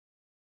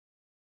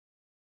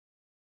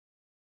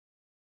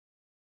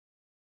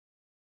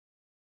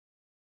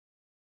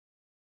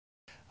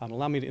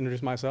Allow me to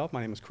introduce myself.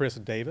 My name is Chris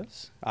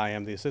Davis. I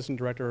am the Assistant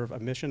Director of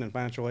Admission and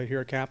Financial Aid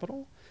here at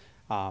Capital.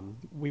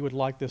 We would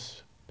like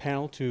this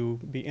panel to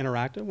be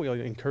interactive. We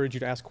encourage you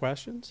to ask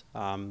questions.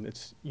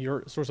 It's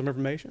your source of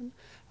information.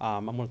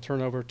 I'm going to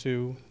turn over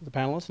to the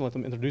panelists and let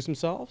them introduce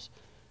themselves.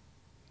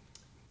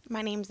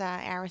 My name's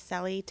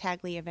Araceli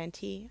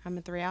Tagliaventi. I'm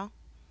a 3L.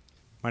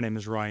 My name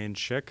is Ryan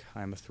Schick.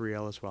 I'm a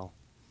 3L as well.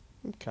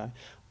 Okay.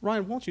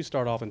 Ryan, why don't you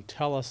start off and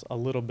tell us a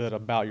little bit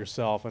about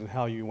yourself and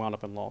how you wound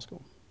up in law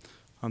school?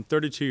 I'm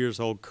 32 years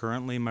old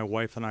currently. My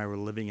wife and I were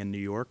living in New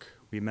York.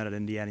 We met at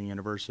Indiana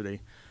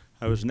University.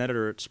 I was an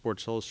editor at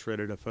Sports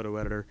Illustrated, a photo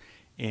editor,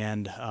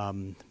 and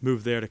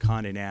moved there to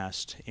Condé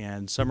Nast.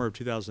 And summer of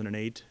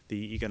 2008,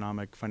 the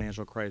economic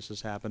financial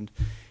crisis happened,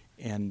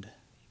 and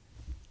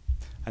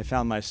I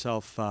found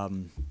myself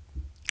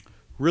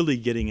really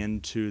getting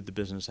into the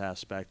business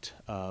aspect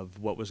of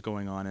what was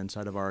going on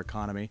inside of our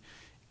economy.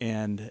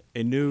 And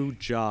a new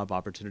job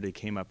opportunity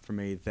came up for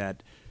me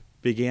that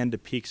began to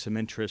pique some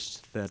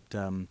interest that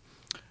an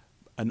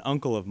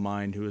uncle of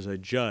mine who was a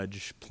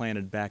judge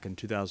planted back in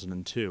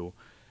 2002.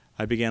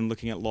 I began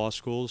looking at law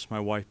schools. My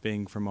wife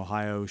being from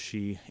Ohio,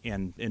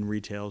 and in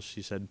retail,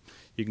 she said,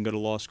 you can go to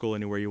law school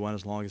anywhere you want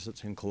as long as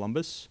it's in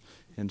Columbus.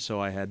 And so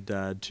I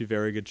had two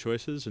very good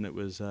choices, and it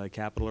was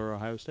Capital or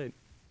Ohio State.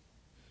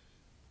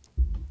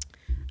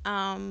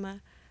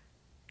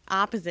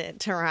 Opposite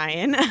to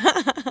Ryan.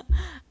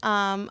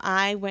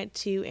 I went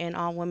to an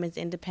all-women's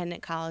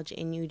independent college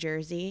in New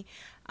Jersey,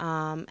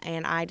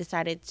 and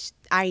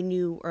I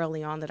knew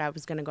early on that I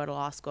was going to go to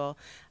law school,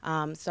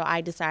 so I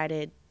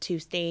decided to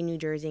stay in New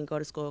Jersey and go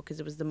to school because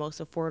it was the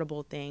most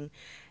affordable thing.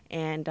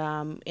 And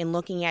in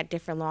looking at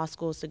different law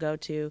schools to go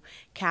to,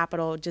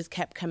 Capital just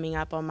kept coming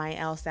up on my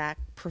LSAC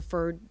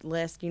preferred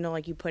list,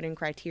 like you put in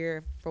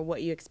criteria for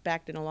what you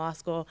expect in a law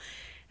school.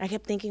 And I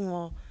kept thinking,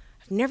 well,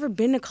 I've never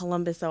been to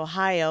Columbus,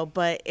 Ohio,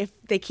 but if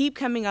they keep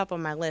coming up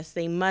on my list,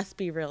 they must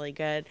be really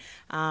good.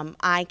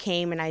 I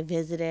came and I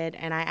visited,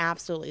 and I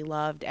absolutely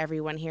loved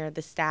everyone here.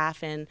 The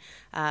staff and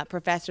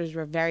professors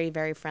were very,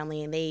 very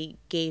friendly, and they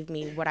gave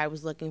me what I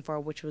was looking for,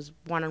 which was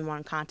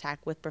one-on-one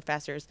contact with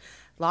professors.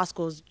 Law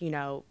school's,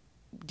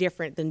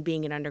 different than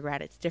being an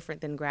undergrad. It's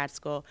different than grad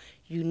school.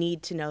 You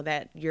need to know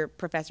that your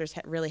professors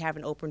really have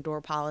an open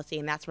door policy,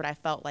 and that's what I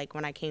felt like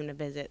when I came to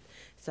visit.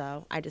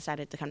 So I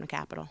decided to come to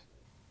Capital.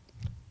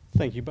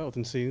 Thank you both.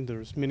 And see,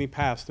 there's many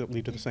paths that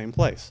lead to the same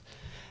place.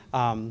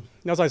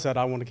 As I said,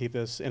 I want to keep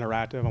this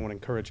interactive. I want to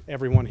encourage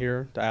everyone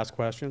here to ask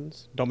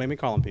questions. Don't make me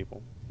call on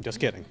people. Just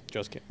kidding.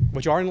 Just kidding.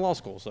 But you are in law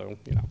school, so,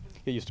 get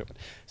used to it.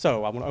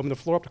 So I want to open the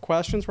floor up to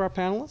questions for our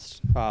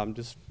panelists.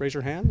 Just raise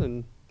your hand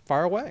and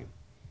fire away.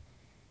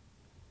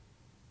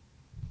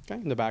 Okay,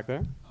 in the back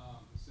there.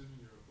 Assuming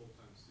you're a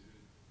full-time student,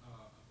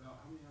 about how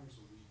many hours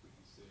a week would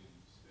you say you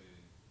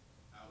spend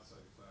outside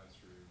the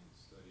classroom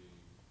studying,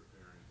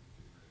 preparing,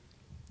 getting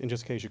ready? In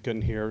just in case you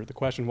couldn't hear, the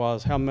question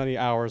was, how many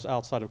hours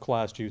outside of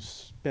class do you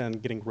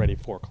spend getting ready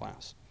for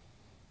class?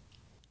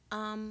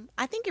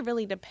 I think it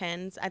really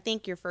depends. I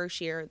think your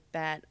first year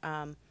that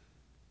my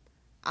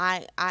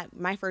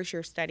first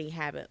year study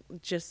habit,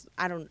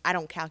 I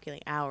don't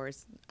calculate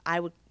hours. I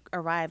would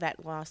arrive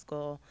at law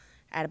school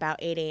at about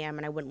 8 a.m.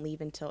 and I wouldn't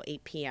leave until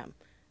 8 p.m.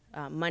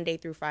 Monday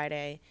through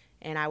Friday,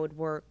 and I would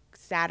work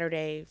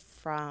Saturday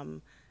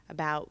from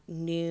about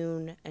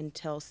noon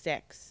until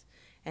 6.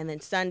 And then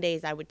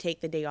Sundays I would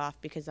take the day off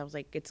because I was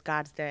like, it's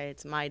God's day,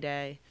 it's my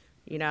day,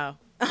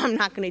 I'm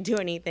not going to do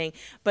anything.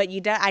 But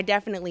I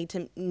definitely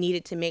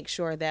needed to make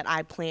sure that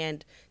I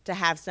planned to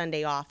have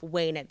Sunday off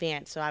way in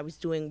advance. So I was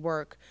doing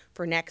work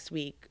for next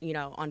week,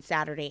 on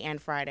Saturday and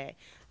Friday.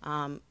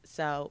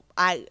 So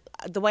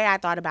the way I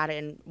thought about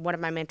it, and one of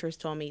my mentors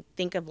told me,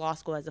 think of law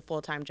school as a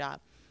full-time job.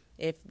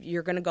 If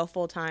you're going to go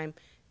full-time,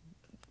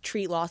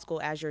 treat law school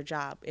as your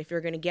job. If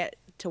you're going to get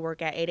to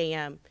work at 8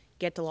 a.m.,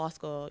 get to law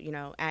school,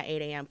 at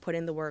 8 a.m., put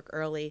in the work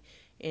early,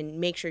 and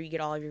make sure you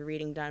get all of your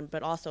reading done.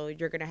 But also,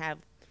 you're going to have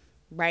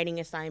writing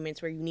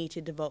assignments where you need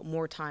to devote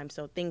more time.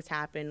 So things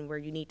happen where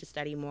you need to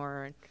study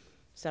more. And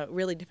so it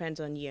really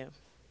depends on you.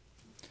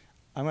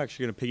 I'm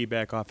actually going to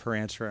piggyback off her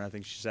answer, and I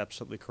think she's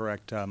absolutely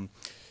correct.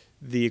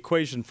 The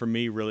equation for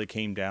me really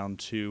came down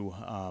to,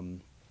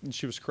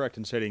 she was correct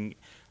in stating,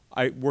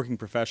 working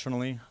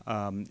professionally,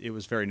 it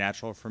was very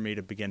natural for me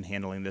to begin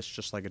handling this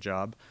just like a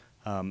job.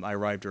 I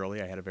arrived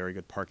early. I had a very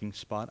good parking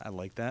spot. I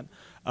like that.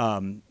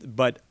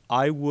 But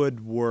I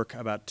would work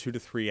about 2 to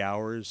 3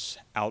 hours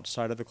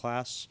outside of the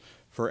class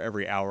for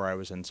every hour I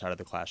was inside of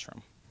the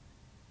classroom.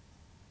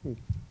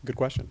 Good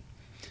question.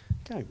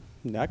 Okay,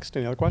 next,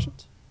 any other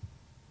questions?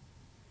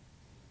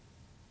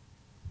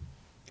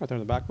 Right there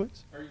in the back,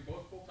 please. Are you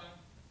both full-time?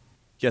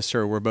 Yes,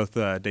 sir. We're both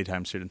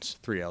daytime students,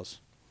 3Ls.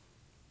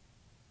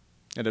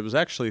 And it was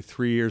actually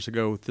 3 years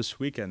ago this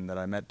weekend that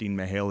I met Dean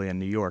Mahaley in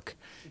New York.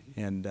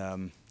 And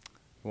I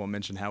won't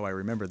mention how I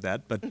remembered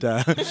that, but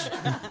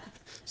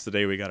it's the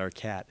day we got our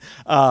cat.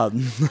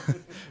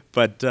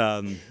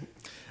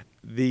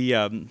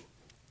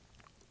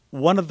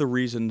 One of the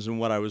reasons and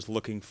what I was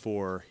looking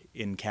for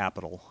in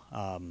Capital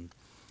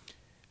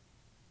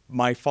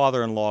my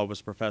father-in-law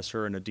was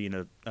professor and a dean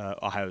at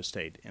Ohio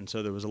State, and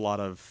so there was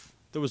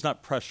there was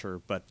not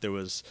pressure, but there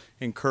was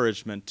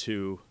encouragement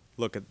to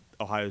look at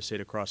Ohio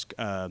State across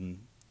the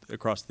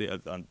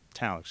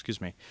town. Excuse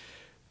me,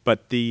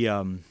 but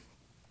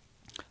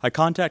I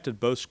contacted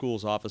both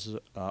schools'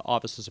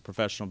 offices of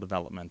professional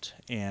development,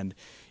 and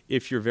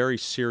if you're very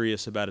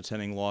serious about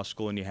attending law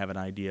school and you have an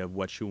idea of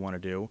what you want to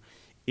do,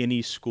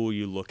 any school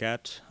you look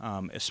at,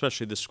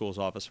 especially the school's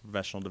office of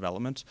professional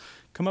development,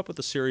 come up with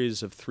a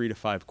series of 3 to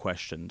 5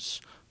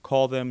 questions.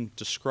 Call them,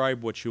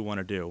 describe what you want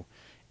to do.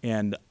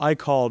 And I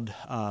called,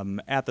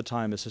 at the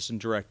time,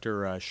 Assistant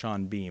Director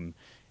Sean Beam,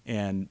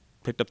 and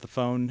picked up the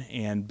phone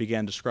and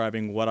began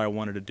describing what I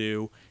wanted to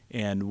do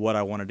and what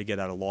I wanted to get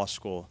out of law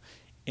school.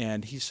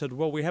 And he said,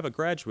 well, we have a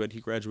graduate.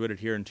 He graduated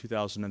here in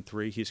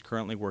 2003. He's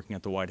currently working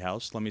at the White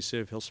House. Let me see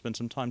if he'll spend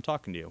some time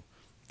talking to you.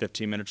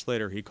 15 minutes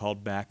later, he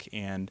called back,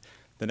 and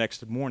the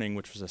next morning,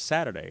 which was a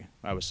Saturday,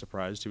 I was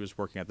surprised. He was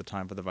working at the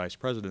time for the vice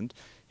president.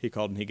 He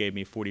called and he gave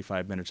me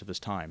 45 minutes of his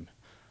time.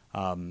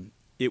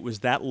 It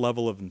was that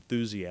level of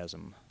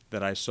enthusiasm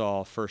that I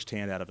saw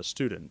firsthand out of a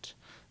student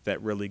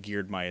that really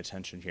geared my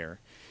attention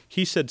here.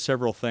 He said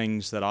several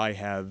things that I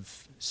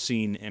have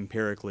seen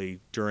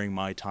empirically during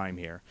my time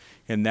here,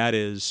 and that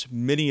is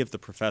many of the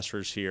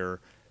professors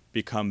here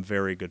become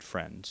very good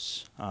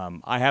friends.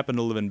 I happen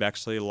to live in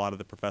Bexley. A lot of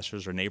the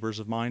professors are neighbors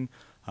of mine.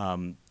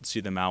 See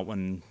them out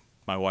when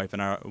my wife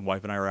and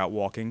I are out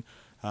walking.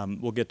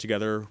 We'll get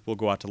together. We'll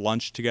go out to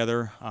lunch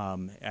together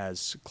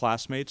as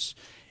classmates.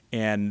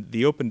 And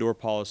the open door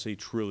policy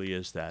truly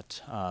is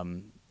that.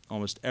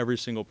 Almost every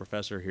single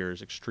professor here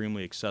is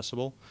extremely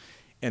accessible.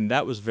 And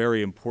that was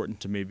very important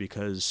to me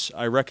because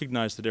I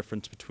recognize the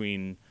difference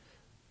between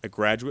a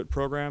graduate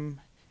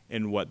program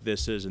and what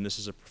this is, and this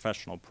is a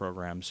professional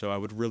program. So I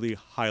would really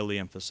highly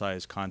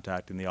emphasize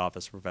contacting the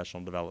Office of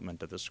Professional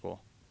Development at this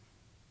school.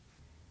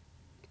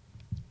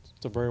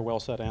 It's a very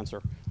well said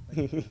answer.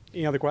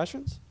 Any other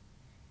questions?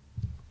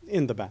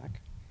 In the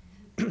back.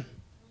 Do you guys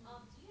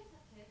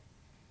have kids?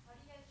 How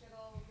do you guys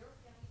juggle your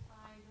family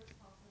time, your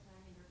spousal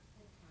time, and your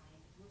kid time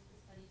with the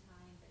study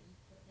time that you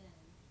put in?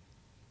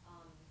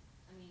 I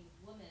mean,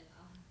 women,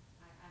 I'm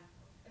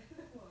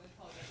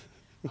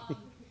women,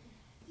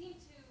 seem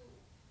to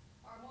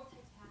are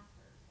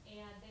multitaskers,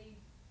 and they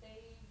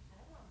I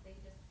don't know, they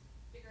just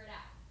figure it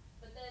out.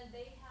 But then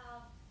they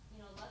have,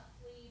 less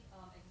sleep,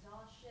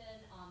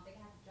 exhaustion. They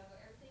have to juggle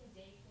everything,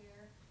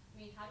 daycare. I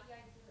mean, how do you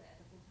guys do it as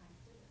a full-time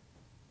student?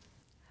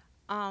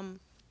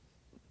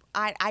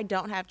 I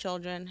don't have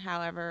children.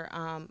 However,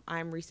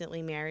 I'm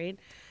recently married,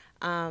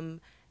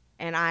 and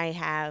I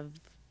have,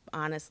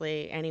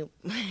 honestly,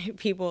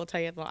 people will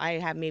tell you that I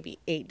have maybe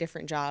 8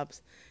 different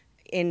jobs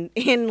in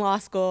law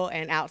school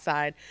and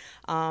outside,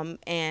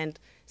 and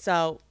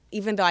so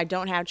even though I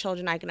don't have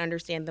children, I can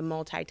understand the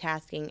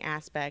multitasking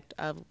aspect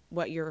of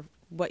what the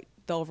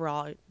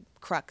overall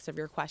crux of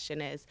your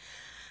question is.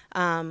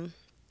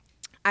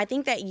 I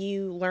think that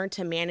you learn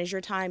to manage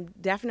your time.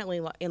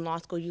 Definitely in law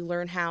school, you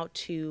learn how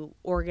to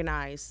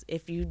organize.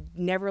 If you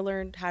never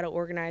learned how to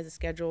organize a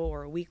schedule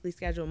or a weekly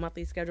schedule, a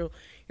monthly schedule,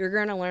 you're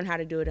going to learn how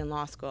to do it in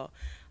law school.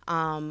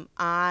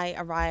 I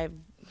arrive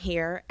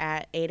here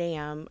at 8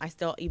 a.m.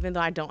 Even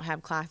though I don't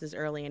have classes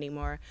early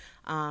anymore,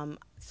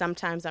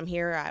 sometimes I'm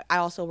here. I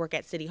also work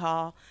at City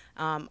Hall.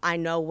 I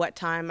know what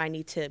time I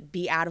need to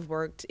be out of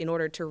work in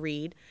order to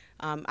read.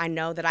 I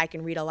know that I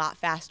can read a lot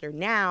faster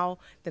now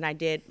than I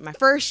did my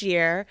first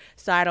year,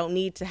 so I don't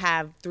need to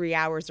have 3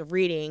 hours of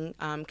reading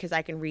because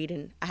I can read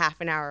in a half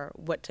an hour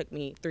what took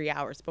me 3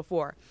 hours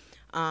before.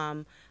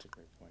 That's a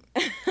great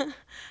point.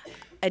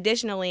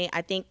 Additionally,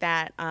 I think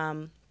that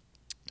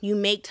you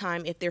make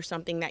time if there's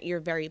something that you're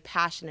very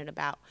passionate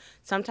about.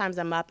 Sometimes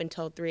I'm up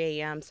until 3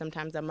 a.m.,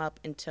 sometimes I'm up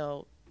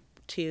until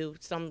 2,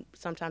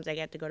 sometimes I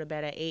get to go to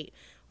bed at 8,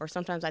 or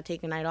sometimes I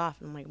take a night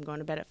off and I'm going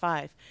to bed at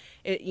 5.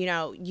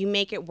 You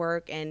make it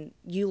work, and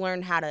you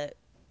learn how to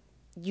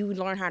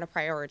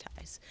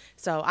prioritize.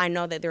 So I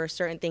know that there are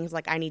certain things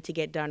like I need to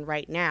get done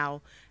right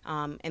now,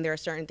 and there are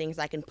certain things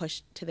I can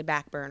push to the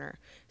back burner.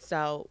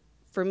 So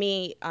for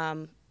me,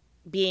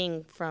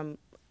 being from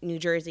New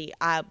Jersey,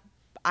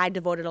 I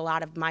devoted a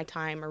lot of my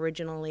time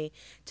originally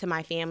to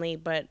my family,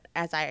 but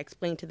as I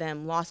explained to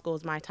them, law school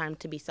is my time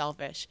to be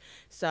selfish.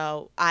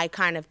 So I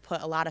kind of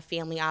put a lot of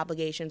family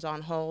obligations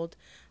on hold,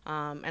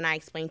 and I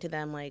explained to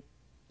them,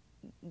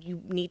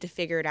 you need to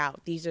figure it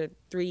out. These are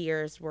 3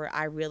 years where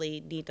I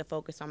really need to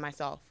focus on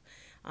myself.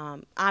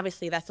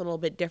 Obviously, that's a little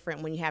bit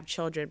different when you have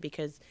children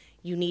because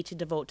you need to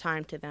devote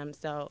time to them.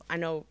 So I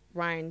know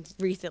Ryan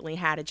recently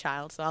had a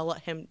child, so I'll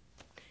let him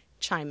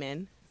chime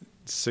in.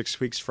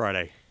 6 weeks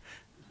Friday.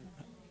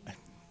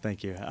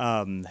 Thank you.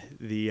 And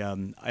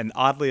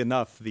oddly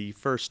enough, the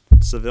first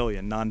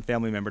civilian,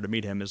 non-family member to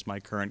meet him is my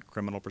current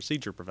criminal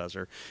procedure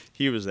professor.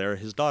 He was there.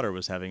 His daughter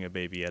was having a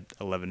baby at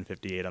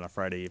 11:58 on a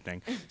Friday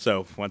evening.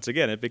 So once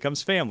again, it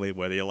becomes family,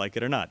 whether you like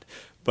it or not.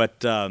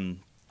 But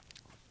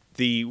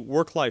the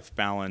work-life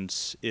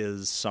balance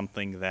is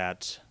something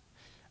that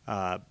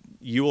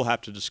you will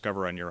have to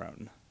discover on your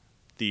own.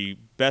 the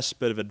best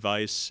bit of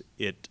advice,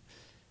 it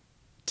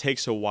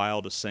takes a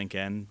while to sink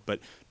in, but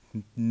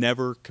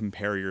never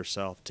compare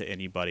yourself to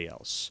anybody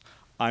else.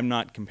 I'm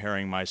not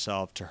comparing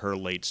myself to her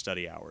late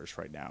study hours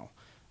right now.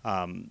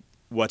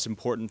 What's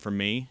important for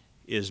me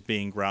is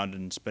being grounded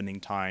and spending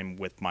time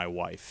with my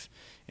wife.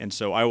 And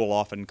so I will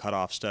often cut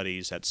off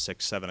studies at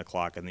 6, 7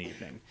 o'clock in the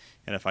evening.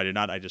 And if I do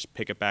not, I just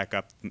pick it back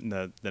up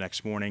the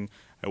next morning.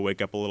 I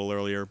wake up a little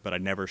earlier, but I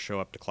never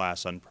show up to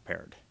class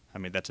unprepared. I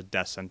mean, that's a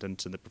death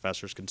sentence, and the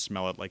professors can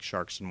smell it like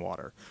sharks in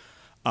water.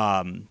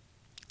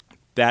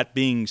 That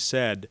being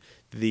said,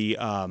 the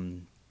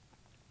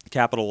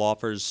Capital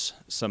offers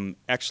some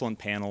excellent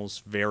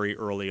panels very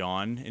early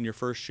on in your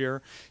first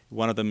year.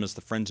 One of them is the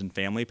Friends and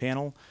Family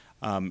panel,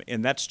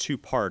 and that's 2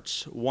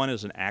 parts. One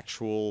is an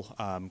actual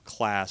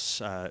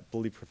class. I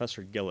believe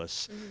Professor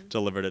Gillis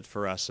delivered it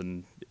for us,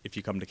 and if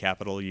you come to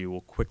Capital, you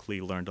will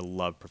quickly learn to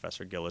love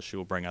Professor Gillis. She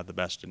will bring out the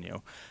best in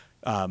you.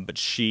 But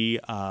she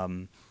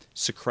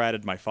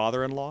Socrated my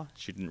father-in-law.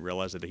 She didn't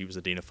realize that he was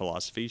the dean of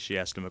philosophy. She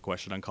asked him a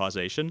question on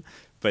causation,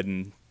 but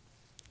he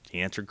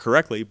answered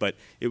correctly. But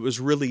it was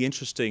really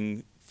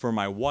interesting for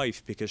my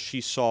wife because she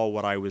saw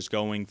what I was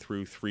going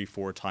through 3,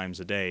 4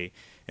 times a day,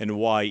 and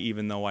why,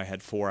 even though I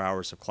had 4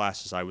 hours of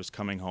classes, I was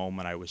coming home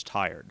and I was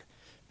tired,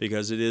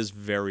 because it is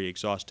very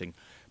exhausting.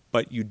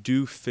 But you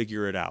do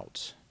figure it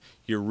out.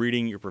 Your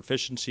reading, your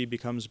proficiency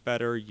becomes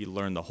better. You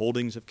learn the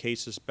holdings of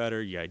cases better.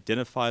 You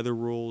identify the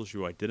rules.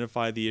 You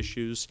identify the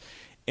issues.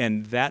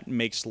 And that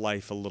makes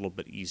life a little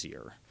bit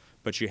easier.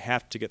 But you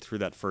have to get through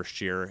that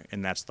first year,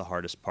 and that's the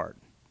hardest part.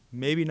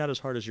 Maybe not as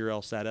hard as your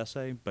LSAT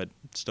essay, but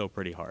still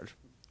pretty hard.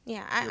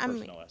 Yeah,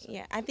 personal essay.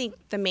 yeah, I think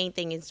the main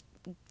thing is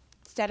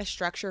set a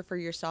structure for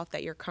yourself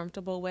that you're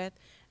comfortable with,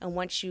 and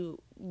once you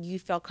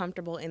feel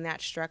comfortable in that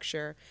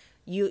structure,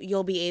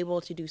 you'll be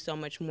able to do so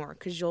much more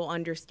because you'll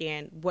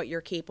understand what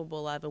you're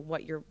capable of and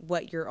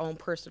what your own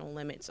personal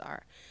limits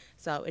are.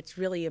 So it's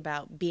really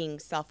about being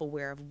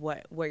self-aware of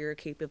what your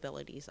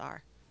capabilities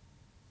are.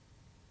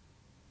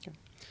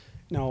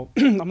 Now,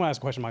 I'm going to ask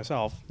a question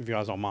myself, if you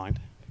guys don't mind.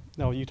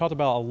 Now, you talked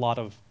about a lot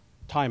of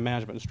time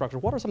management and structure.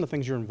 What are some of the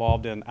things you're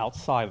involved in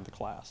outside of the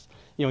class?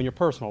 You know, in your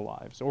personal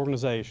lives,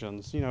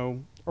 organizations, you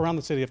know, around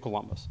the city of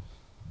Columbus?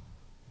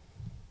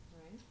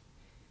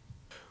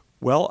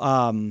 Well,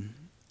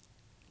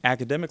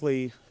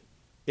 academically,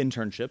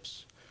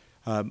 internships.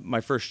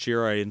 My first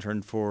year, I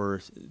interned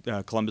for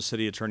Columbus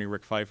City Attorney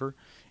Rick Pfeiffer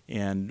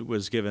and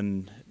was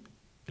given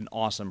an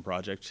awesome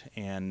project,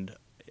 and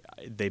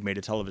they made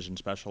a television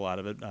special out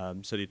of it.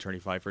 City Attorney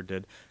Pfeiffer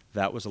did.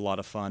 That was a lot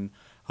of fun.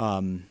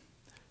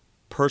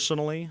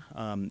 Personally,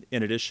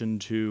 in addition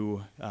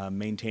to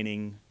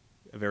maintaining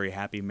a very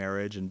happy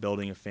marriage and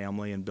building a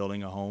family and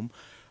building a home,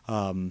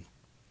 I'm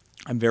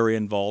very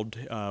involved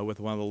with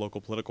one of the local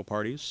political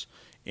parties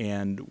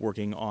and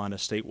working on a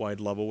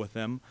statewide level with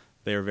them.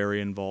 They are very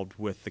involved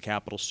with the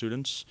Capital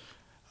students.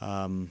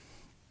 And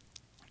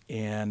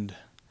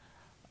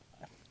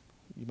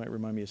you might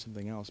remind me of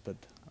something else, but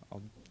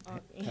I'll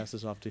pass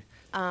this off to you.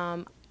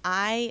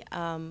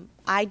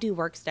 I do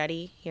work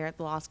study here at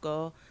the law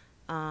school.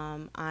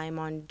 I'm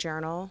on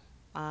Journal,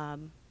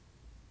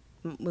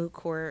 Moot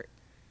Court,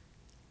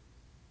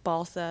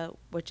 BALSA,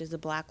 which is the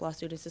Black Law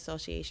Students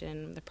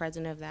Association. I'm the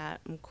president of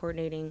that. I'm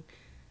coordinating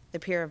the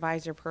peer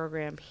advisor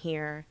program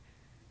here.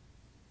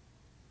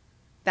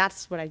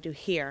 That's what I do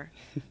here.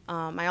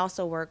 I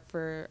also work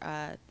for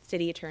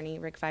City Attorney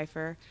Rick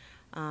Pfeiffer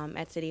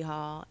at City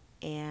Hall,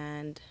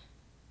 and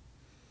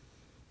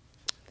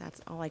that's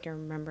all I can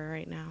remember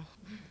right now.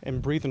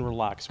 And breathe and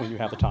relax when you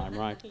have the time,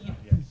 right? Yeah.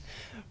 Yes.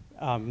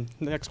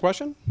 Next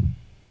question?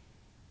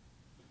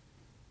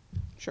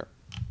 Sure.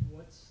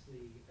 What's the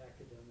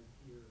academic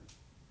year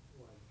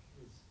like?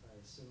 I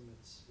assume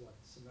it's, what,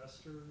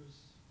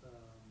 semesters?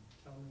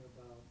 Tell me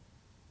about,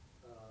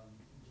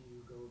 do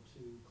you go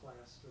to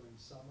class during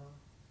summer,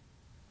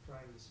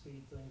 trying to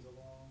speed things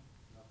along?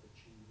 Not that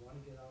you want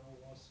to get out of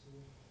law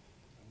school.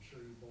 I'm sure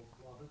you both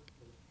love it,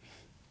 but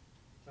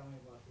tell me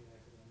about the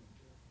academic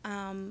year.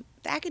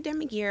 The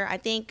academic year, I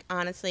think,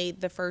 honestly,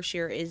 the first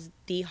year is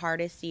the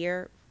hardest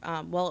year.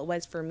 Well, it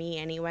was for me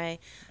anyway.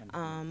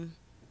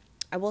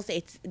 I will say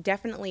it's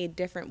definitely a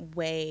different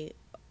way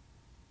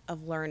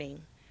of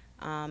learning.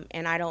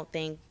 And I don't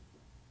think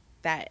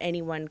that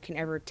anyone can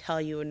ever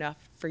tell you enough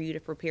for you to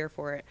prepare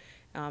for it.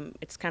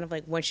 It's kind of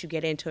like once you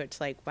get into it,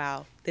 it's like,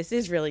 wow, this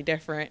is really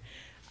different.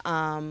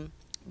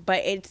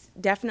 But it's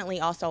definitely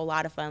also a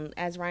lot of fun.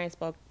 As Ryan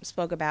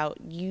spoke about,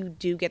 you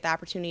do get the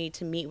opportunity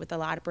to meet with a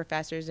lot of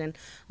professors, and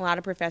a lot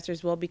of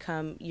professors will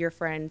become your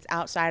friends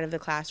outside of the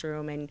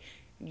classroom, and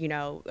you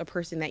know, a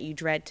person that you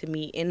dread to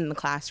meet in the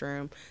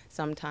classroom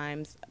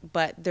sometimes.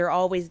 But they're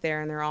always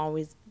there, and they're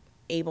always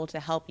able to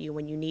help you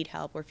when you need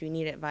help or if you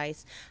need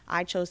advice.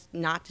 I chose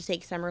not to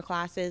take summer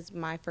classes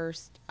my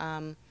first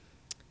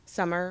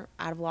summer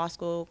out of law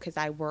school because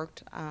I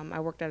worked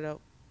at a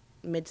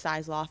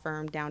mid-sized law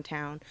firm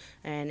downtown,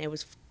 and it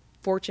was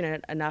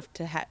fortunate enough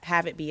to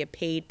have it be a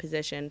paid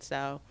position,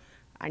 so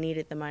I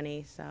needed the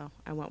money, so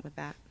I went with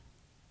that.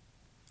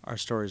 Our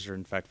stories are,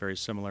 in fact, very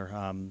similar.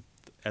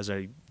 as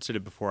I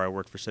stated before, I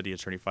worked for City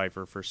Attorney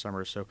Pfeiffer for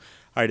summer, so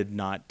I did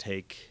not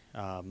take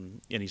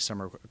any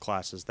summer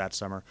classes that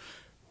summer.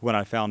 When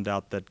I found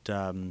out that,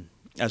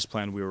 as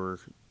planned, we were,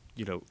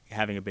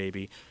 having a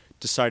baby,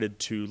 decided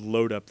to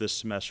load up this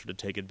semester to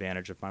take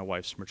advantage of my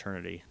wife's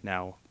maternity.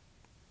 Now,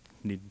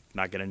 need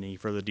not get any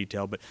further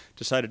detail, but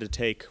decided to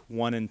take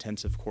one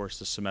intensive course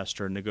this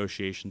semester, a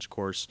negotiations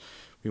course.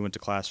 We went to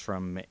class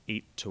from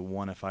 8 to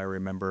 1, if I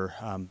remember,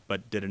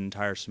 but did an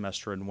entire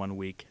semester in 1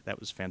 week. That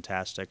was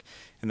fantastic.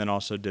 And then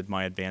also did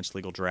my advanced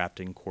legal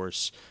drafting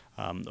course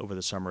over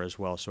the summer as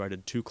well. So I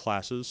did 2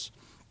 classes,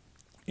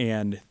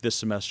 and this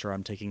semester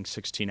I'm taking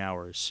 16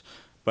 hours.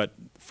 But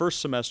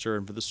first semester,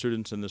 and for the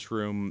students in this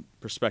room,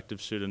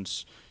 prospective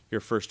students,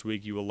 your first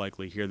week you will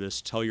likely hear this: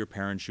 tell your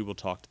parents you will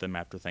talk to them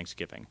after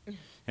Thanksgiving.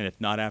 And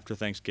if not after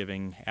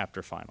Thanksgiving,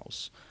 after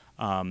finals.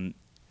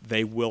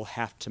 They will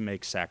have to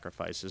make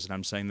sacrifices, and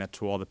I'm saying that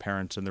to all the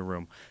parents in the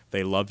room.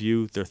 They love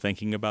you, they're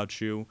thinking about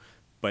you,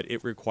 but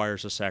it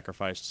requires a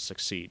sacrifice to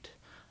succeed.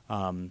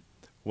 One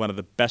of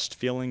the best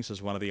feelings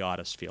is one of the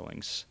oddest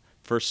feelings.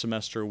 First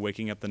semester,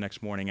 waking up the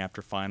next morning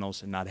after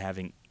finals and not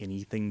having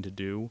anything to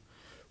do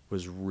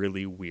was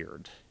really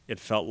weird. It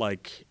felt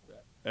like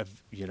a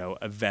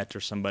vet or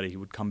somebody who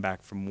would come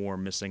back from war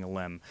missing a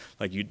limb.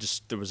 Like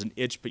there was an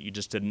itch, but you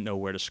just didn't know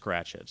where to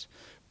scratch it.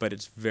 But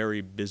it's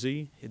very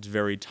busy. It's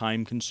very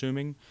time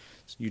consuming.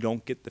 So you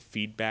don't get the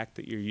feedback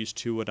that you're used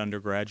to at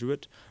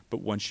undergraduate,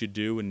 but once you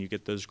do and you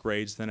get those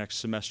grades the next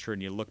semester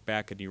and you look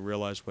back and you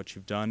realize what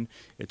you've done,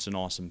 it's an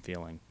awesome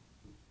feeling.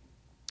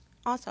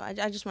 Also,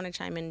 I just want to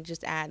chime in and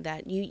just add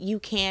that you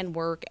can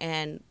work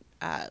and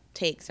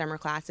take summer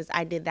classes.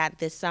 I did that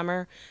this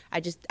summer. I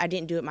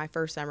didn't do it my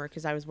first summer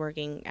because I was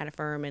working at a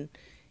firm, and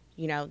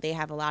they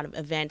have a lot of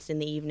events in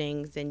the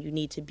evenings and you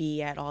need to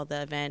be at all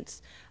the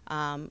events.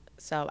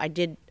 So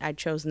I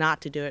chose not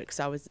to do it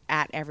because I was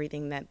at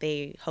everything that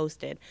they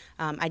hosted.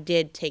 I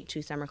did take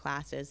 2 summer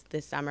classes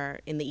this summer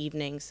in the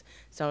evenings,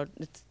 so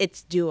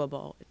it's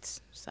doable.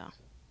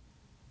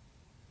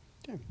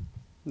 Okay.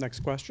 Next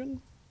question.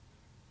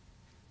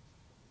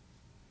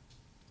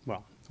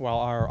 Well, while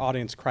our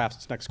audience crafts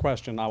its next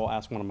question, I will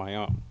ask one of my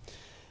own.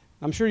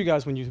 I'm sure you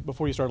guys,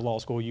 before you started law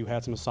school, you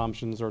had some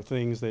assumptions or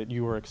things that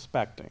you were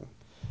expecting.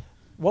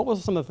 What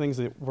was some of the things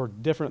that were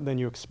different than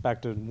you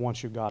expected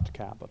once you got to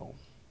Capitol?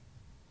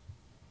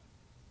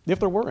 If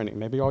there were any,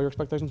 maybe all your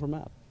expectations were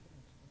met.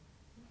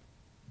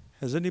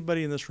 Has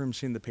anybody in this room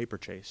seen The Paper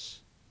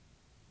Chase?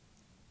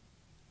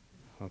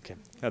 Okay.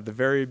 At the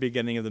very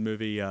beginning of the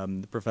movie,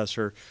 the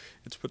professor,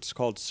 it's what's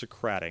called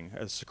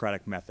a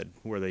Socratic method,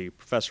 where the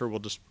professor will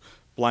just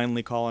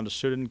blindly call on a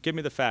student, give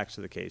me the facts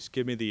of the case,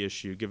 give me the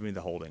issue, give me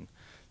the holding.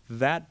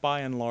 That,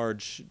 by and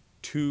large,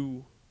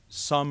 to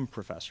some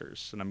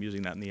professors, and I'm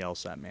using that in the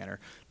LSAT manner,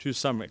 to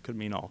some, it could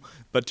mean all,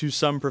 but to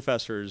some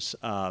professors,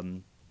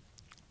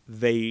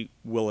 they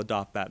will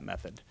adopt that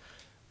method.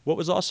 What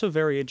was also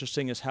very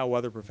interesting is how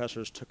other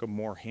professors took a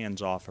more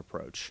hands-off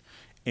approach,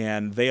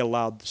 and they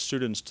allowed the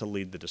students to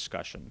lead the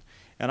discussion.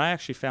 And I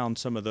actually found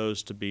some of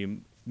those to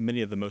be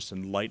many of the most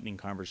enlightening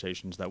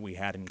conversations that we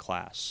had in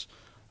class.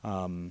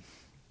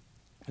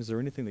 Is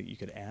there anything that you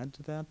could add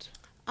to that?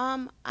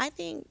 I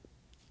think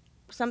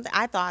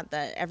I thought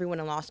that everyone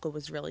in law school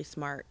was really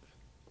smart.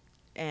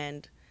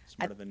 And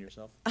Smarter than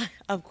yourself?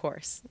 Of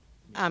course.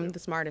 I'm the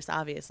smartest,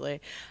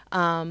 obviously.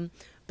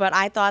 But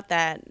I thought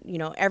that,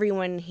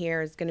 everyone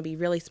here is going to be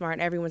really smart.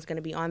 Everyone's going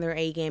to be on their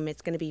A game.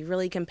 It's going to be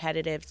really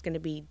competitive. It's going to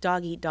be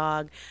dog eat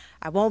dog.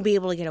 I won't be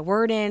able to get a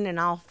word in, and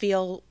I'll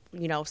feel,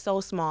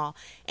 so small.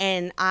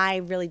 And I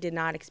really did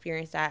not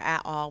experience that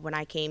at all when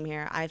I came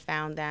here. I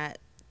found that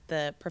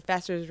the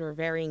professors were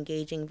very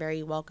engaging,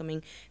 very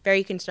welcoming,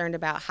 very concerned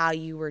about how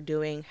you were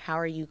doing, how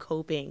are you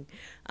coping.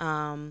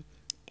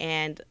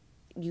 And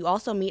you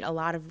also meet a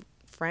lot of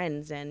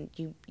friends, and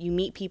you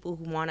meet people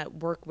who want to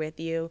work with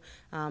you.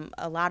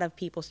 A lot of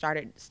people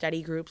started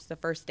study groups the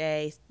first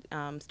day,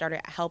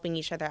 started helping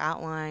each other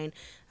outline,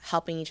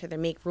 helping each other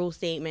make rule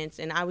statements,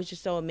 and I was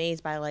just so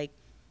amazed by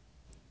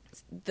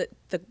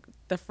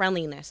the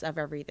friendliness of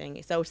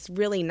everything. So it's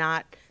really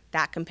not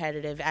that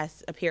competitive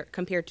as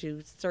compared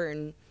to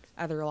certain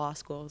other law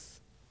schools.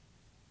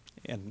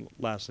 And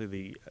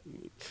lastly,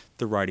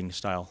 the writing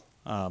style.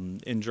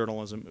 In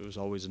journalism, it was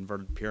always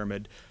inverted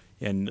pyramid.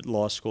 In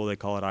law school, they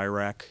call it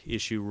IRAC,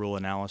 issue, rule,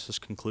 analysis,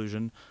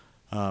 conclusion.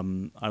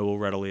 I will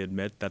readily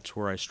admit that's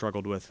where I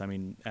struggled with,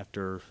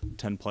 after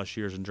 10 plus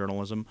years in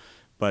journalism.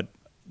 But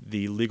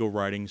the legal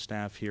writing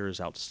staff here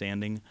is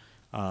outstanding.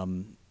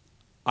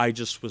 I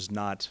just was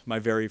not, my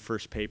very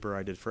first paper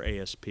I did for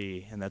ASP,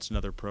 and that's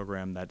another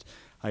program that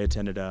I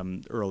attended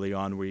early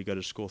on, where you go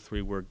to school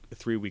 3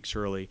 weeks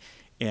early,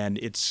 and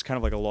it's kind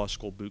of like a law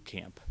school boot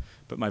camp.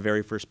 But my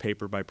very first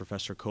paper by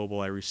Professor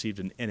Coble, I received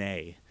an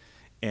NA.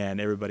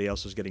 And everybody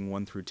else was getting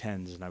 1 through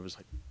 10s, and I was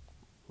like,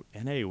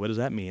 NA, what does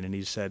that mean? And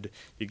he said,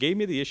 you gave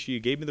me the issue, you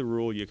gave me the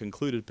rule, you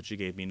concluded, but you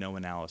gave me no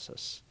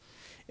analysis.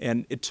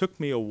 And it took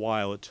me a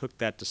while, it took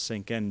that to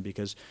sink in,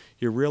 because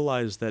you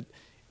realize that,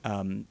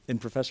 in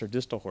Professor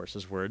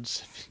Distelhorst's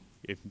words,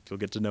 if you'll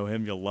get to know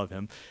him, you'll love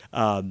him.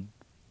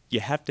 You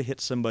have to hit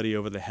somebody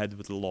over the head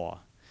with the law.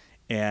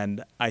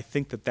 And I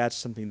think that that's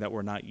something that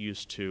we're not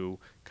used to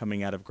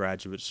coming out of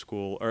graduate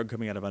school or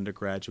coming out of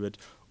undergraduate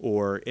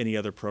or any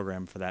other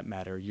program for that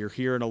matter. You're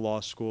here in a law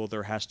school,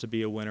 there has to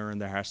be a winner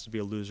and there has to be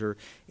a loser,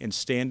 and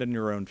stand on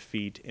your own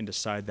feet and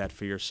decide that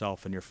for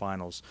yourself in your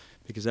finals,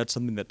 because that's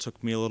something that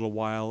took me a little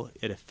while.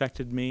 It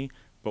affected me,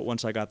 but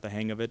once I got the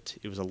hang of it,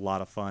 it was a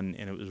lot of fun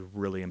and it was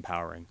really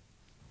empowering.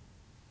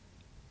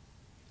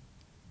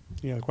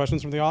 Any other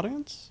questions from the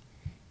audience?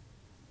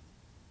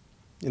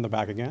 In the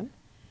back again.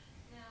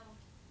 Now,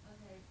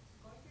 okay,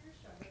 going through your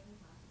struggles in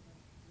classes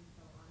and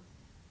so on,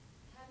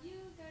 have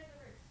you guys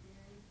ever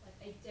experienced like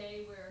a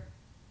day where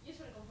you just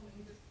want to go home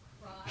and just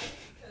cry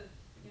because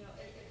you know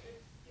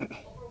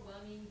it's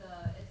overwhelming,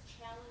 it's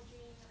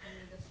challenging, I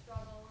mean the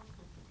struggles.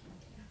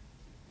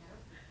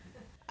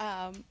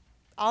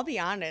 I'll be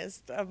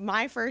honest.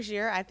 My first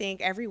year, I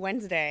think every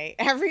Wednesday,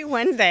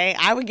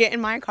 I would get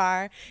in my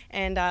car,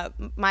 and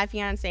my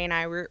fiance and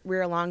I we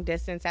were long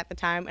distance at the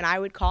time, and I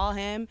would call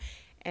him,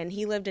 and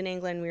he lived in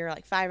England. We were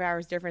like 5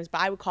 hours difference,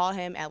 but I would call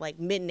him at like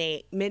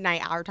midnight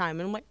our time,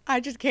 and I'm like, I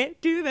just can't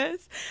do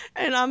this,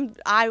 and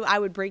I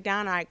would break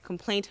down, and I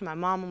complain to my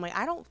mom. I'm like,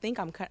 I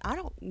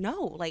don't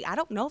know, like I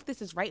don't know if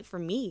this is right for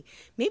me.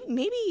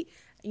 Maybe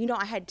you know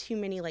I had too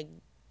many like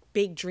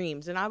big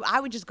dreams, and I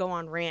would just go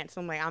on rants.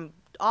 I'm like, I'm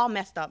all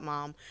messed up,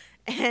 Mom.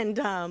 And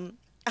I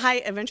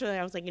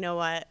was like, you know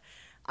what?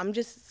 I'm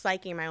just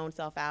psyching my own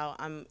self out.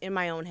 I'm in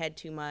my own head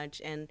too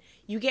much. And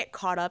you get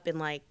caught up in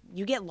like,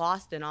 you get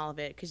lost in all of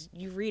it because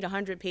you read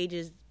 100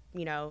 pages,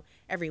 you know,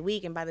 every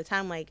week. And by the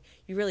time like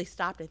you really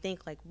stop to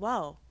think like,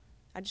 whoa,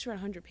 I just read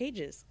 100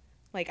 pages.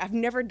 Like I've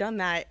never done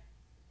that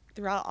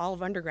throughout all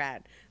of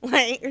undergrad.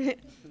 Like,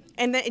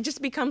 and then it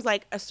just becomes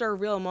like a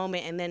surreal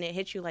moment. And then it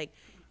hits you like,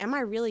 am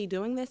I really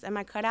doing this? Am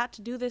I cut out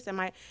to do this?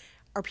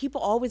 Are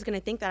people always going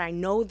to think that I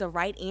know the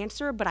right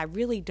answer, but I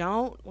really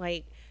don't?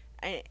 Like,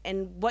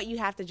 and what you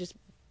have to just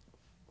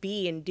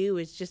be and do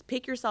is just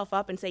pick yourself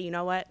up and say, you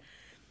know what?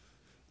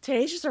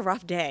 Today's just a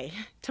rough day.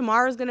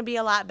 Tomorrow's going to be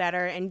a lot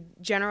better. And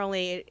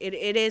generally,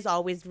 it is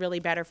always really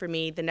better for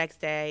me the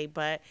next day.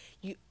 But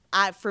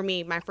for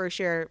me, my first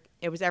year,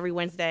 it was every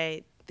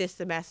Wednesday. This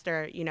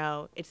semester, you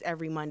know, it's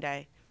every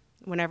Monday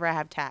whenever I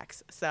have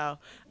tax. So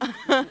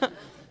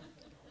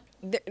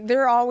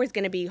there are always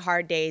going to be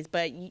hard days,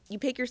 but you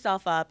pick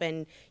yourself up,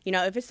 and you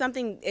know if this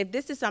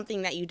is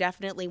something that you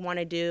definitely want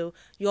to do,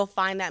 you'll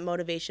find that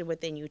motivation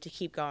within you to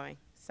keep going.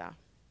 So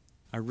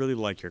I really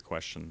like your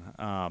question,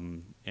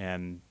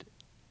 and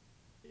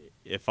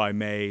if I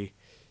may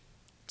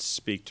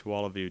speak to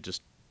all of you,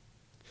 just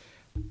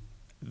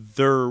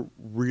there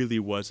really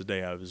was a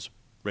day I was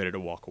ready to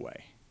walk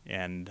away,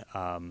 and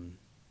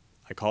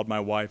I called my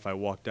wife. I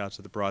walked out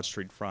to the Broad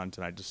Street front,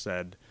 and I just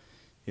said,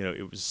 you know,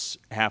 it was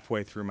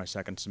halfway through my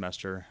second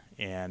semester,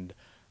 and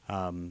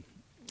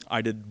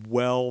I did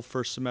well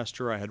first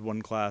semester. I had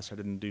one class I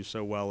didn't do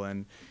so well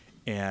in,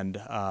 and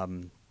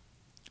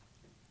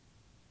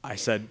I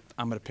said,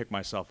 I'm going to pick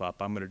myself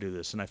up. I'm going to do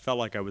this. And I felt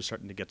like I was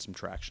starting to get some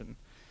traction.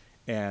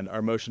 And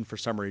our motion for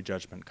summary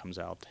judgment comes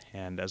out,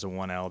 and as a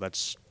 1L,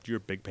 that's your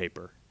big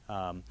paper.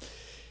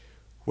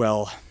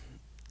 Well,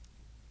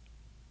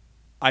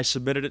 I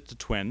submitted it to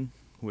Twin,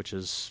 which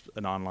is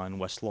an online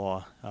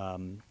Westlaw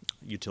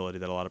utility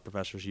that a lot of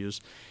professors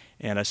use,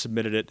 and I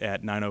submitted it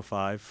at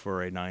 9:05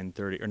 for a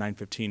 9:30 or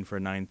 9:15 for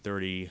a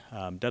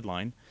 9:30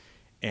 deadline,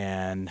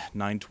 and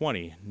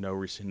 9:20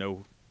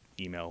 no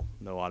email,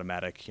 no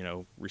automatic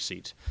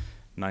receipt.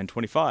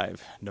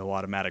 9:25 no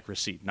automatic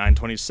receipt.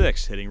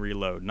 9:26 hitting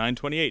reload.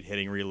 9:28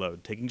 hitting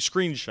reload. Taking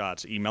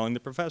screenshots, emailing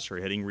the professor,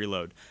 hitting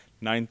reload.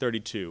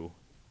 9:32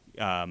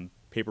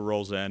 paper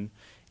rolls in,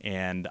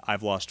 and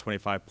I've lost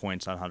 25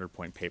 points on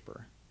 100-point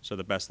paper. So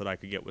the best that I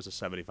could get was a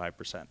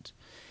 75%.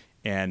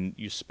 And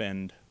you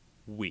spend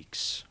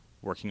weeks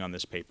working on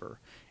this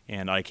paper.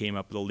 And I came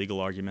up with a legal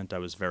argument I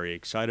was very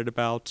excited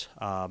about,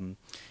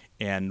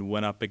 and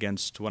went up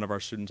against one of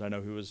our students I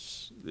know who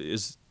is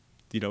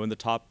in the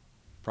top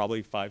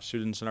probably 5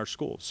 students in our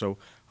school. So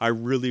I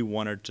really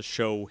wanted to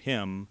show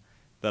him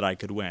that I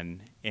could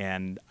win.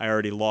 And I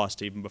already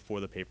lost even before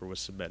the paper was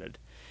submitted.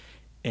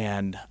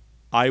 And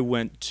I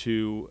went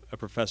to a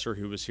professor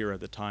who was here at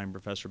the time,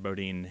 Professor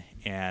Bodine,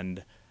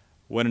 and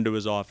went into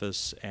his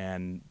office,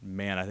 and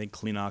man, I think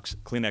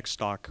Kleenex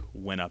stock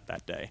went up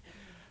that day.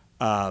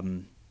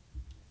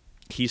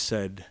 He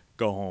said,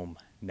 go home,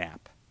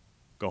 nap.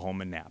 Go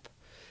home and nap.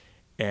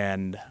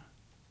 And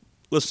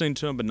listening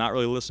to him, but not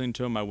really listening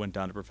to him, I went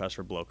down to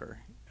Professor Blocher,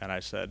 and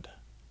I said,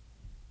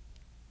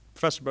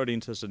 Professor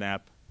Bodine says to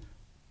nap,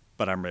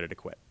 but I'm ready to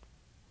quit.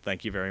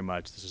 Thank you very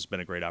much. This has been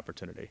a great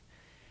opportunity.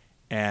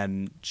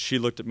 And she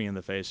looked at me in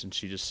the face, and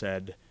she just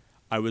said,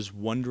 I was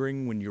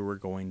wondering when you were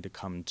going to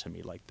come to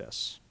me like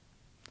this.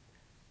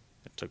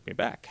 It took me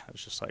back. I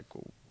was just like,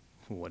 well,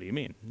 what do you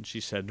mean? And she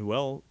said,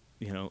 well,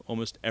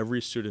 almost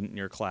every student in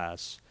your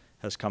class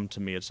has come to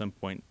me at some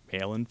point,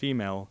 male and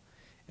female,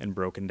 and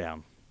broken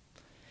down.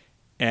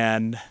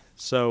 And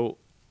so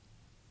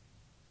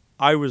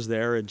I was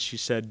there, and she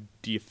said,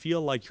 "Do you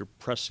feel like you're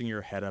pressing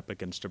your head up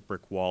against a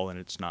brick wall and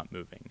it's not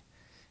moving?"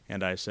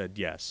 And I said,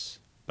 "Yes,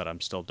 but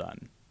I'm still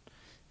done."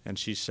 And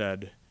she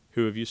said,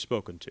 "Who have you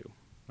spoken to?"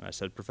 And I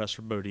said,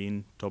 "Professor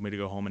Bodine told me to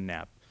go home and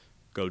nap.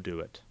 Go do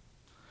it."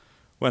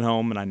 Went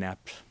home, and I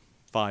napped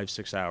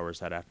 5-6 hours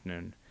that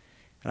afternoon.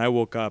 And I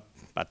woke up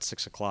about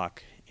 6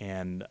 o'clock,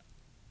 and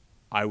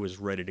I was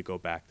ready to go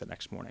back the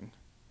next morning.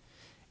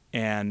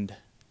 And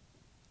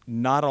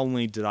not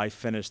only did I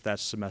finish that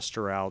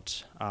semester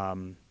out,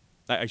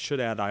 I should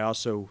add, I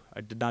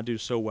did not do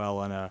so well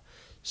on a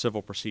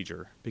civil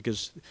procedure,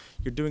 because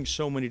you're doing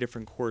so many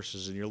different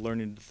courses and you're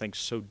learning to think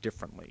so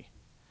differently.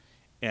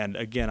 And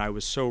again, I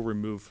was so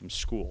removed from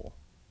school,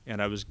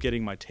 and I was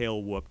getting my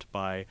tail whooped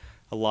by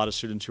a lot of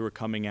students who were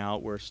coming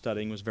out where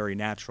studying was very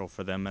natural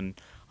for them, and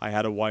I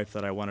had a wife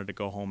that I wanted to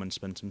go home and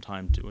spend some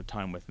time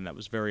with, and that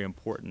was very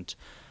important.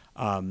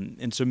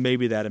 And so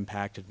maybe that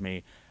impacted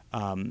me.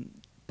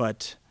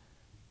 But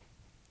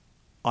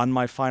on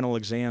my final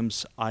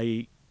exams,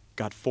 I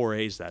got 4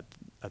 A's at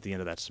the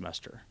end of that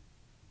semester.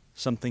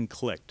 Something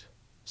clicked.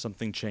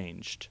 Something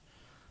changed.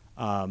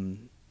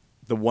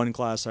 The one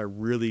class I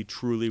really,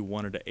 truly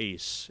wanted to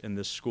ace in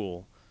this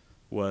school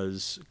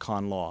was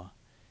con law.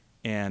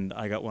 And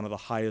I got one of the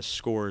highest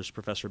scores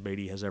Professor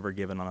Beatty has ever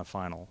given on a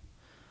final.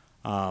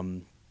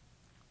 I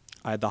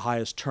had the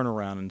highest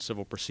turnaround in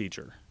civil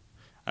procedure.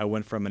 I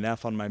went from an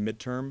F on my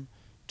midterm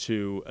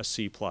to a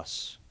C+,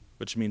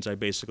 which means I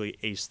basically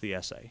aced the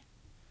essay.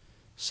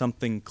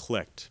 Something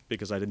clicked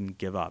because I didn't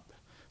give up,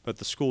 but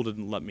the school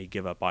didn't let me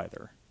give up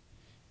either.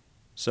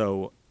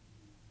 So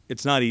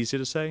it's not easy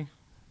to say,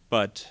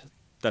 but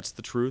that's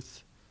the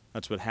truth.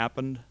 That's what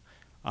happened.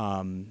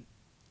 And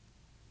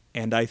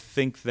I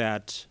think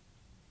that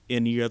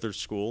any other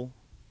school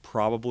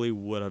probably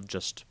would have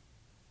just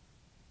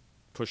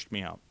pushed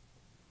me out,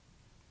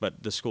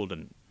 but the school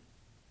didn't.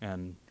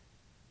 And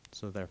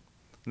so there.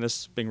 And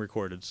this is being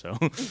recorded, so.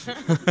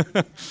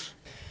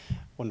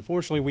 Well,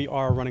 unfortunately, we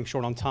are running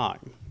short on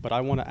time, but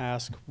I want to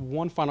ask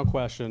one final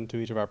question to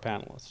each of our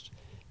panelists.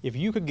 If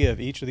you could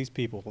give each of these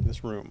people in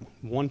this room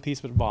one piece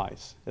of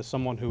advice as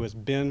someone who has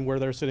been where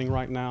they're sitting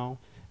right now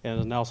and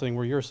is now sitting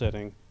where you're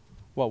sitting,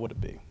 what would it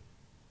be?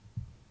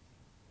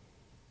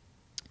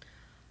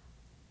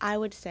 I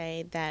would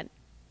say that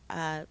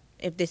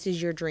if this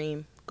is your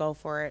dream, go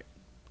for it.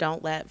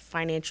 Don't let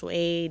financial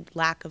aid,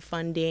 lack of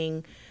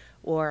funding,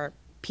 or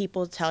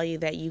people tell you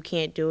that you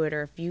can't do it,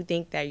 or if you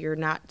think that you're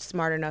not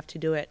smart enough to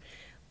do it.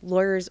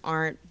 Lawyers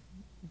aren't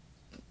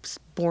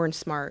born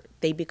smart.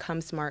 They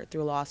become smart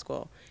through law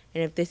school.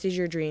 And if this is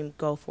your dream,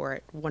 go for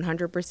it.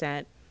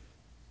 100%.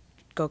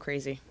 Go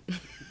crazy.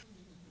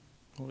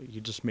 Well, you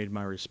just made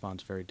my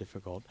response very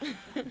difficult.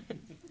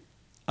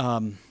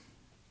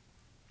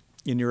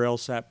 In your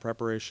LSAT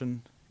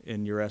preparation,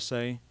 in your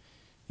essay,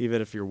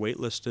 even if you're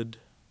waitlisted,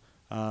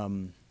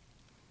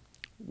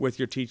 with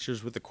your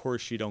teachers, with the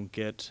course you don't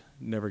get,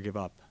 never give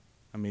up.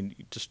 I mean,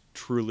 just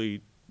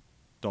truly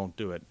don't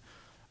do it.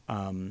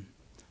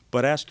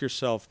 But ask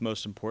yourself,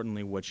 most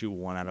importantly, what you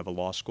want out of a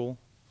law school.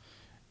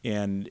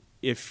 And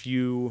if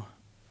you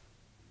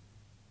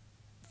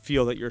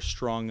feel that you're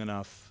strong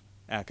enough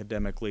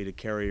academically to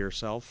carry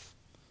yourself,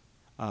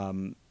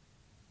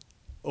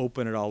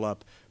 open it all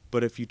up.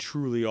 But if you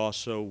truly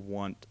also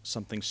want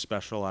something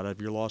special out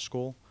of your law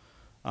school,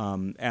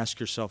 ask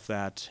yourself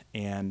that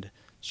and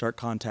start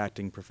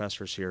contacting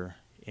professors here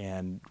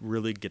and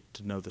really get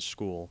to know the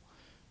school,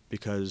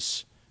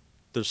 because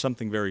there's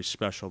something very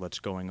special that's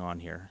going on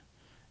here.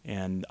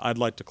 And I'd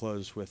like to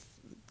close with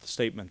the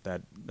statement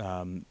that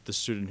the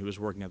student who was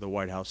working at the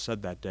White House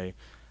said that day.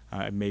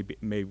 I may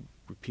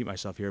repeat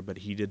myself here, but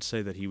he did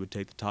say that he would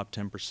take the top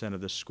 10%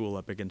 of this school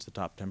up against the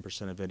top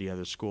 10% of any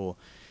other school.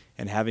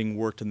 And having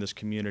worked in this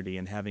community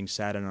and having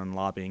sat in on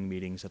lobbying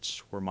meetings, that's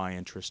where my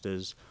interest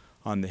is,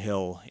 on the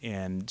Hill,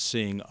 and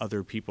seeing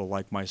other people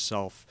like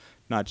myself,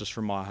 not just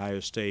from Ohio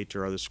State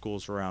or other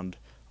schools around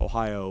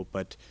Ohio,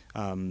 but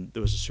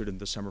there was a student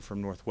this summer from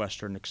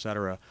Northwestern, et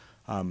cetera.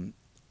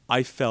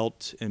 I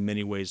felt in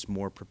many ways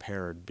more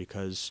prepared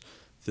because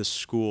this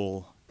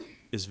school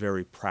is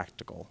very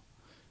practical.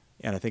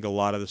 And I think a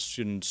lot of the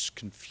students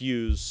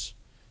confuse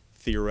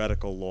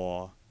theoretical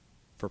law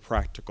for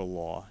practical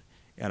law,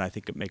 and I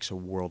think it makes a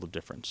world of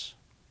difference.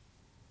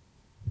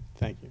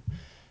 Thank you.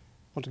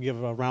 I want to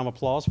give a round of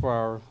applause for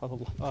our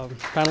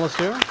panelists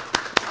here.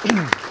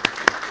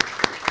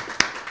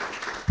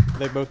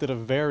 They both did a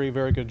very,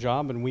 very good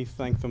job, and we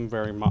thank them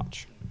very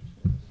much.